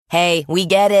Hey, we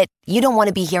get it. You don't want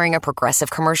to be hearing a Progressive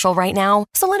commercial right now,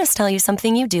 so let us tell you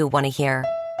something you do want to hear.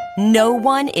 No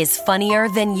one is funnier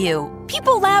than you.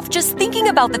 People laugh just thinking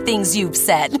about the things you've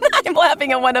said. I'm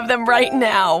laughing at one of them right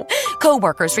now.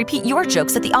 Coworkers repeat your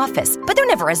jokes at the office, but they're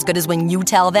never as good as when you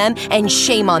tell them, and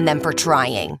shame on them for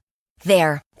trying.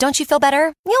 There. Don't you feel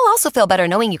better? You'll also feel better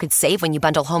knowing you could save when you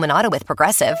bundle home and auto with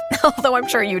Progressive. Although I'm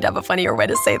sure you'd have a funnier way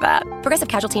to say that. Progressive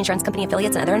Casualty Insurance Company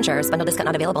affiliates and other insurers. Bundle discount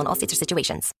not available in all states or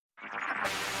situations.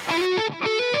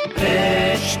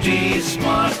 HT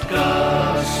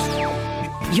Smartcast.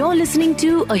 You're listening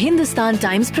to a Hindustan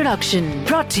Times production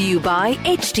brought to you by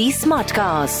HT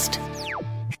Smartcast.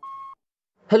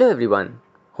 Hello everyone.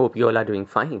 Hope you all are doing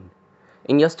fine.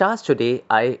 In your stars today,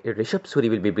 I, Rishabh Suri,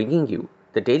 will be bringing you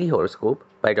the Daily Horoscope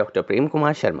by Dr. Prem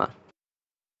Kumar Sharma.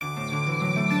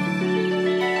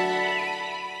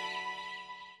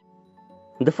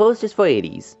 The first is for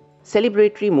Aries.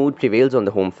 Celebratory mood prevails on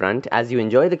the home front as you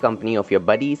enjoy the company of your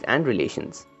buddies and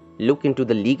relations. Look into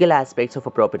the legal aspects of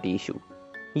a property issue.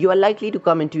 You are likely to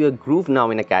come into your groove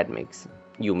now in academics.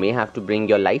 You may have to bring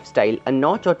your lifestyle a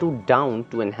notch or two down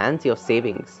to enhance your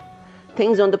savings.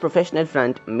 Things on the professional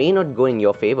front may not go in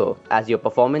your favor as your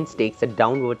performance takes a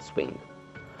downward swing.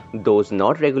 Those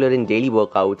not regular in daily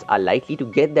workouts are likely to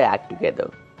get their act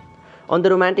together. On the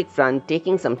romantic front,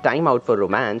 taking some time out for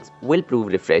romance will prove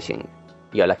refreshing.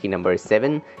 Your lucky number is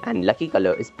 7 and lucky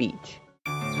color is peach.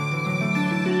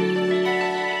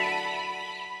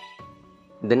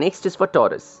 The next is for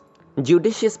Taurus.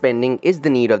 Judicious spending is the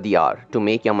need of the hour to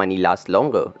make your money last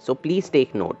longer, so please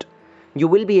take note. You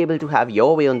will be able to have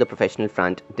your way on the professional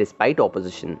front despite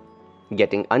opposition.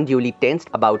 Getting unduly tensed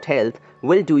about health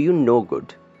will do you no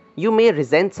good. You may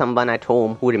resent someone at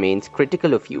home who remains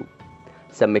critical of you.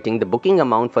 Submitting the booking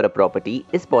amount for a property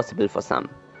is possible for some.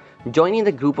 Joining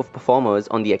the group of performers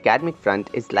on the academic front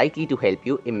is likely to help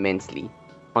you immensely.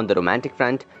 On the romantic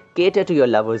front, cater to your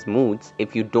lover's moods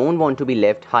if you don't want to be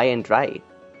left high and dry.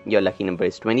 Your lucky number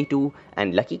is 22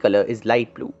 and lucky color is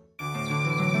light blue.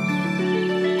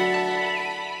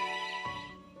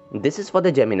 This is for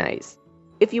the Geminis.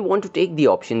 If you want to take the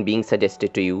option being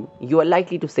suggested to you, you are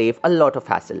likely to save a lot of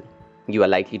hassle. You are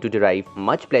likely to derive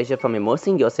much pleasure from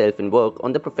immersing yourself in work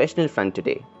on the professional front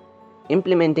today.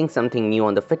 Implementing something new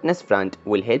on the fitness front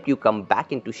will help you come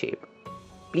back into shape.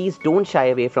 Please don't shy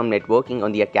away from networking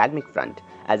on the academic front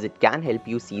as it can help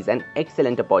you seize an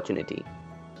excellent opportunity.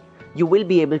 You will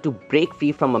be able to break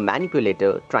free from a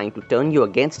manipulator trying to turn you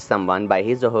against someone by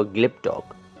his or her glib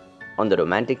talk. On the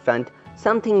romantic front,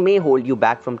 something may hold you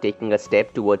back from taking a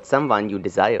step towards someone you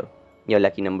desire. Your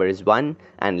lucky number is 1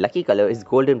 and lucky color is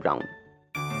golden brown.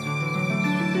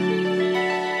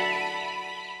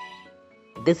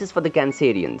 This is for the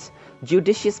Cancerians.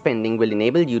 Judicious spending will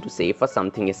enable you to save for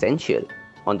something essential.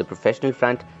 On the professional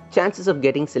front, chances of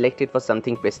getting selected for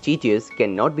something prestigious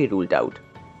cannot be ruled out.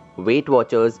 Weight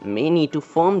Watchers may need to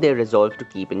firm their resolve to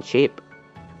keep in shape.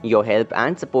 Your help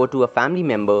and support to a family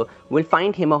member will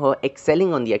find him or her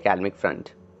excelling on the academic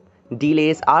front.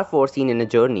 Delays are foreseen in a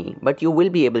journey, but you will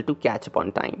be able to catch up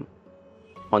on time.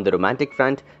 On the romantic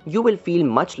front, you will feel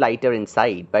much lighter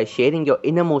inside by sharing your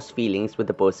innermost feelings with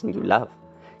the person you love.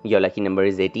 Your lucky number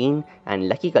is 18 and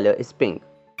lucky color is pink.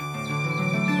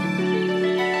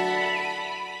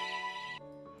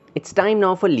 It's time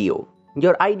now for Leo.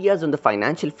 Your ideas on the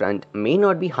financial front may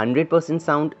not be 100%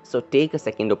 sound, so take a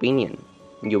second opinion.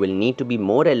 You will need to be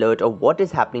more alert of what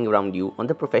is happening around you on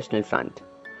the professional front.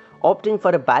 Opting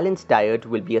for a balanced diet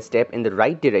will be a step in the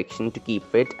right direction to keep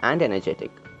fit and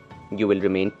energetic. You will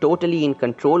remain totally in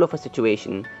control of a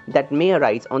situation that may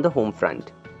arise on the home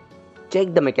front.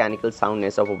 Check the mechanical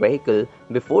soundness of a vehicle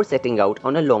before setting out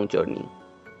on a long journey.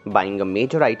 Buying a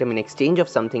major item in exchange of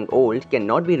something old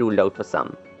cannot be ruled out for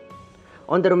some.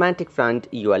 On the romantic front,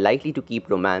 you are likely to keep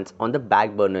romance on the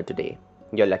back burner today.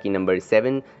 Your lucky number is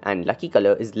 7 and lucky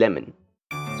color is lemon.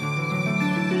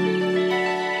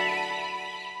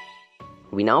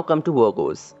 We now come to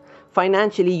Virgos.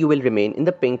 Financially, you will remain in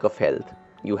the pink of health.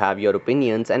 You have your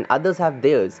opinions and others have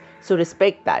theirs, so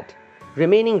respect that.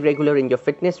 Remaining regular in your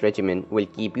fitness regimen will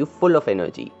keep you full of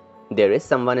energy. There is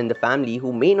someone in the family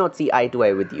who may not see eye to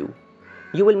eye with you.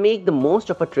 You will make the most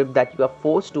of a trip that you are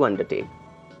forced to undertake.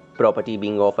 Property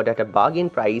being offered at a bargain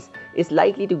price is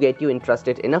likely to get you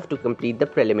interested enough to complete the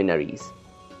preliminaries.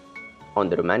 On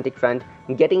the romantic front,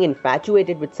 getting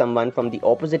infatuated with someone from the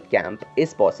opposite camp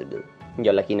is possible.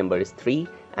 Your lucky number is 3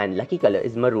 and lucky color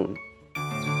is maroon.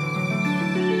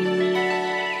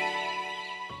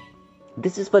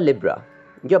 This is for Libra.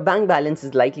 Your bank balance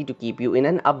is likely to keep you in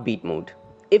an upbeat mood.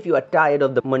 If you are tired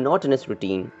of the monotonous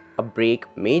routine, a break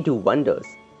may do wonders.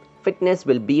 Fitness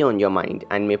will be on your mind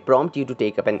and may prompt you to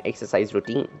take up an exercise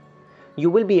routine. You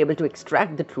will be able to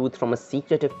extract the truth from a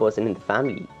secretive person in the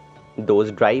family.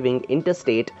 Those driving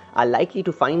interstate are likely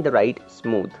to find the ride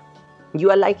smooth. You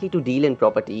are likely to deal in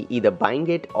property, either buying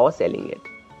it or selling it.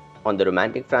 On the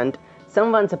romantic front,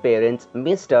 someone's appearance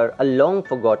may stir a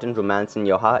long-forgotten romance in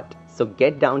your heart, so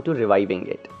get down to reviving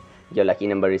it. Your lucky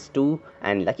number is 2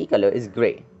 and lucky color is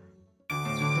grey.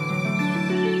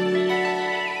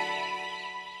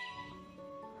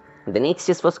 The next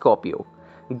is for Scorpio.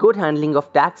 Good handling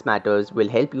of tax matters will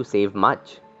help you save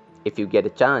much. If you get a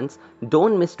chance,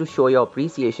 don't miss to show your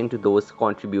appreciation to those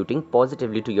contributing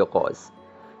positively to your cause.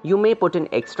 You may put in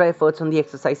extra efforts on the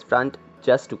exercise front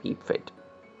just to keep fit.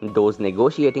 Those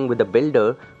negotiating with the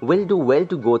builder will do well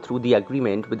to go through the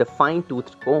agreement with a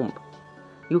fine-toothed comb.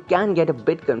 You can get a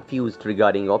bit confused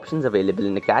regarding options available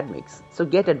in academics, so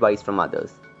get advice from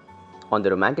others. On the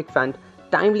romantic front,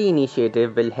 timely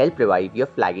initiative will help revive your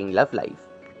flagging love life.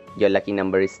 Your lucky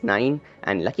number is 9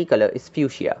 and lucky color is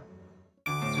fuchsia.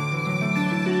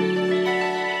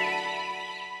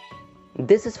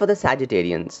 This is for the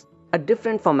Sagittarians. A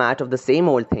different format of the same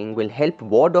old thing will help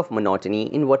ward off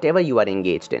monotony in whatever you are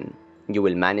engaged in. You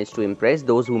will manage to impress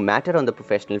those who matter on the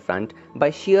professional front by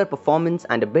sheer performance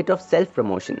and a bit of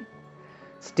self-promotion.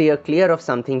 Steer clear of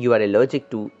something you are allergic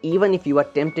to, even if you are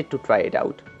tempted to try it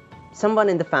out. Someone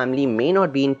in the family may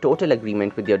not be in total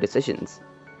agreement with your decisions.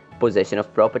 Possession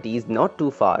of property is not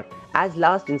too far, as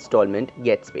last installment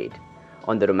gets paid.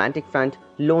 On the romantic front,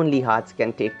 lonely hearts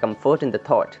can take comfort in the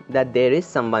thought that there is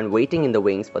someone waiting in the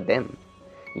wings for them.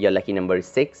 Your lucky number is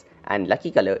 6 and lucky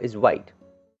color is white.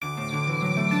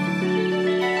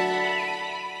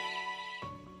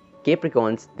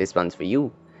 Capricorns, this one's for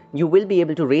you. You will be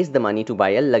able to raise the money to buy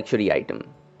a luxury item.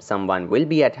 Someone will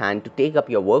be at hand to take up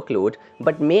your workload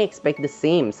but may expect the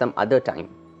same some other time.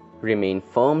 Remain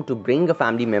firm to bring a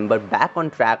family member back on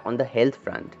track on the health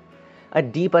front. A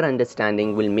deeper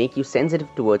understanding will make you sensitive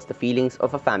towards the feelings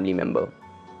of a family member.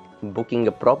 Booking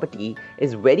a property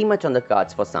is very much on the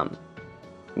cards for some.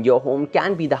 Your home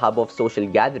can be the hub of social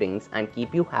gatherings and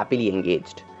keep you happily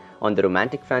engaged. On the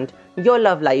romantic front, your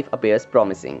love life appears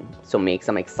promising, so make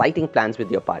some exciting plans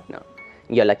with your partner.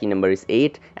 Your lucky number is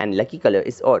 8 and lucky color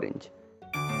is orange.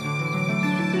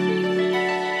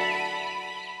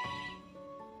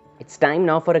 It's time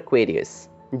now for Aquarius.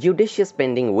 Judicious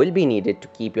spending will be needed to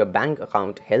keep your bank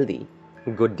account healthy.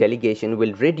 Good delegation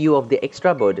will rid you of the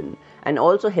extra burden and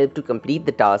also help to complete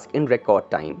the task in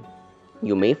record time.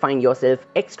 You may find yourself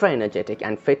extra energetic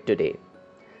and fit today.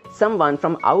 Someone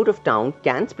from out of town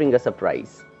can spring a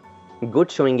surprise.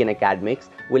 Good showing in academics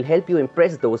will help you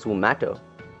impress those who matter.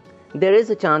 There is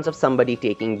a chance of somebody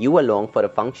taking you along for a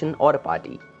function or a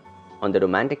party. On the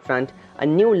romantic front, a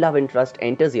new love interest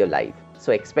enters your life,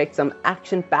 so expect some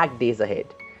action-packed days ahead.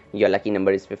 Your lucky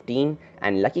number is 15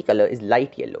 and lucky color is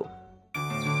light yellow.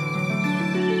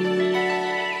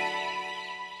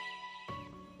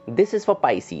 This is for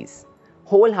Pisces.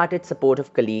 Wholehearted support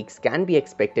of colleagues can be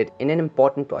expected in an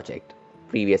important project.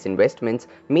 Previous investments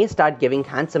may start giving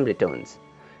handsome returns.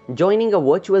 Joining a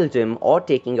virtual gym or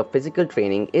taking a physical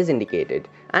training is indicated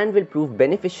and will prove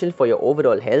beneficial for your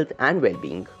overall health and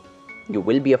well-being. You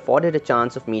will be afforded a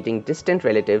chance of meeting distant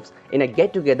relatives in a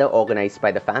get-together organized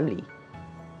by the family.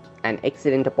 An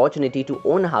excellent opportunity to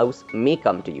own a house may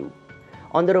come to you.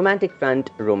 On the romantic front,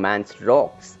 romance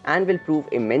rocks and will prove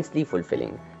immensely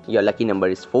fulfilling. Your lucky number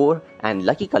is 4 and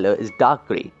lucky color is dark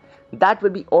grey. That will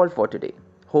be all for today.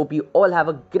 Hope you all have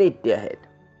a great day ahead.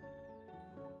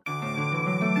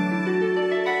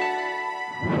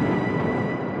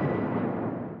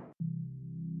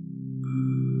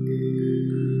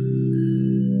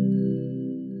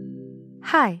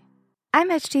 Hi, I'm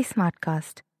HT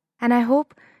Smartcast, and I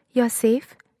hope you're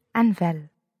safe and well.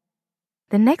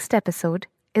 The next episode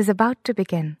is about to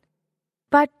begin,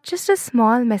 but just a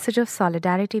small message of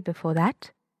solidarity before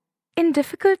that. In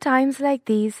difficult times like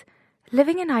these,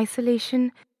 living in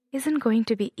isolation isn't going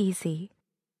to be easy.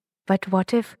 But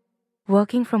what if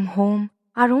working from home,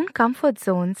 our own comfort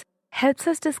zones, helps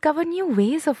us discover new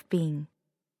ways of being?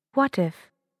 What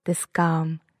if this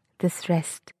calm, this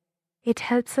rest, it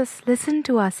helps us listen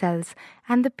to ourselves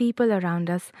and the people around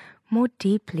us more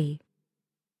deeply?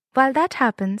 While that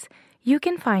happens, you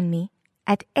can find me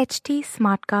at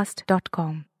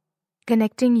htsmartcast.com,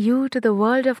 connecting you to the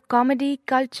world of comedy,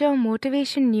 culture,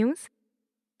 motivation news.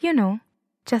 You know,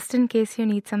 just in case you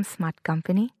need some smart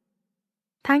company.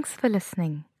 Thanks for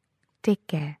listening. Take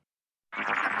care.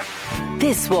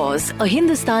 This was a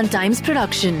Hindustan Times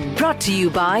production brought to you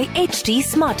by HT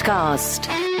Smartcast.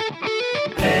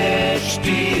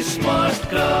 HT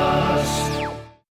Smartcast.